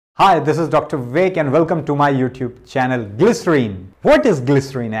Hi, this is Dr. Vivek and welcome to my YouTube channel Glycerine. What is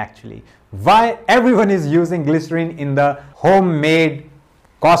glycerine actually? Why everyone is using glycerine in the homemade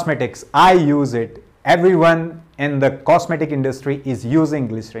cosmetics? I use it. Everyone in the cosmetic industry is using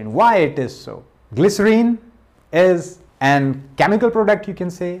glycerine. Why it is so? Glycerine is an chemical product, you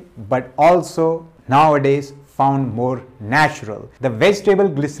can say, but also nowadays found more natural. The vegetable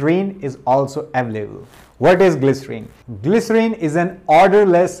glycerine is also available. What is glycerine? Glycerine is an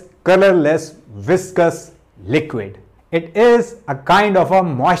odorless, colorless, viscous liquid. It is a kind of a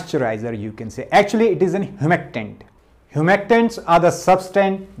moisturizer, you can say. Actually, it is an humectant. Humectants are the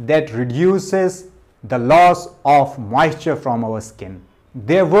substance that reduces the loss of moisture from our skin.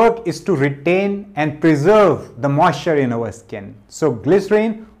 Their work is to retain and preserve the moisture in our skin. So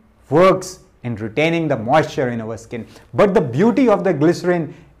glycerine works in retaining the moisture in our skin. But the beauty of the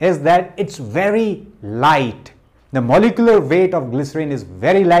glycerine is that it's very light. The molecular weight of glycerine is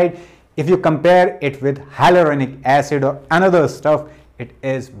very light. If you compare it with hyaluronic acid or another stuff, it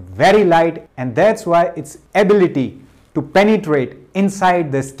is very light, and that's why its ability to penetrate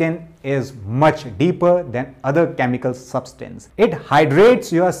inside the skin is much deeper than other chemical substance. It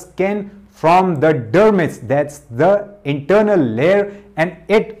hydrates your skin from the dermis, that's the internal layer, and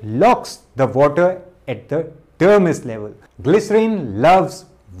it locks the water at the dermis level. Glycerine loves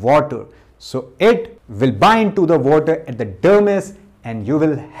water, so it will bind to the water at the dermis and you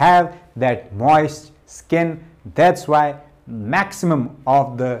will have that moist skin. That's why maximum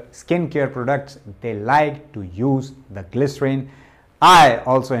of the skincare products, they like to use the glycerine. I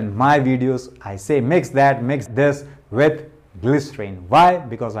also in my videos I say mix this with glycerine. Why?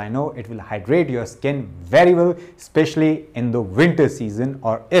 Because I know it will hydrate your skin very well, especially in the winter season,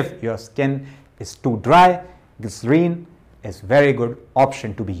 or if your skin is too dry, glycerine is very good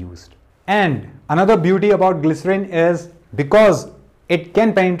option to be used. And another beauty about glycerine is because it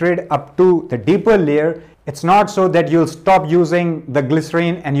can penetrate up to the deeper layer. It's not so that you'll stop using the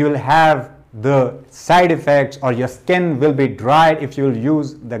glycerine and you'll have the side effects, or your skin will be dried if you'll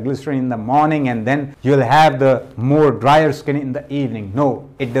use the glycerine in the morning and then you'll have the more drier skin in the evening. No,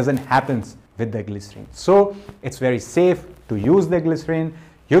 it doesn't happen with the glycerine. So it's very safe to use the glycerine.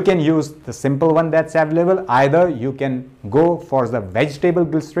 You can use the simple one that's available. Either you can go for the vegetable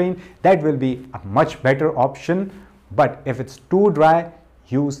glycerine, that will be a much better option. But if it's too dry,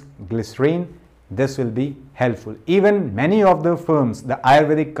 use glycerine. This will be helpful. Even many of the firms, the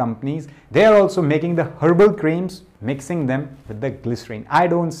Ayurvedic companies, they are also making the herbal creams, mixing them with the glycerine. I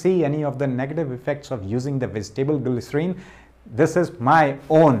don't see any of the negative effects of using the vegetable glycerine. This is my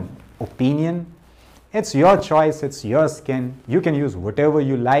own opinion. It's your choice, it's your skin. You can use whatever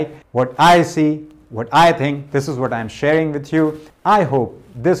you like. What I see, what I think, this is what I'm sharing with you. I hope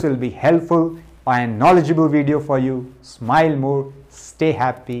this will be helpful and knowledgeable video for you. Smile more, stay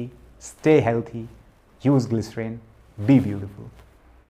happy, stay healthy, use glycerine, be beautiful.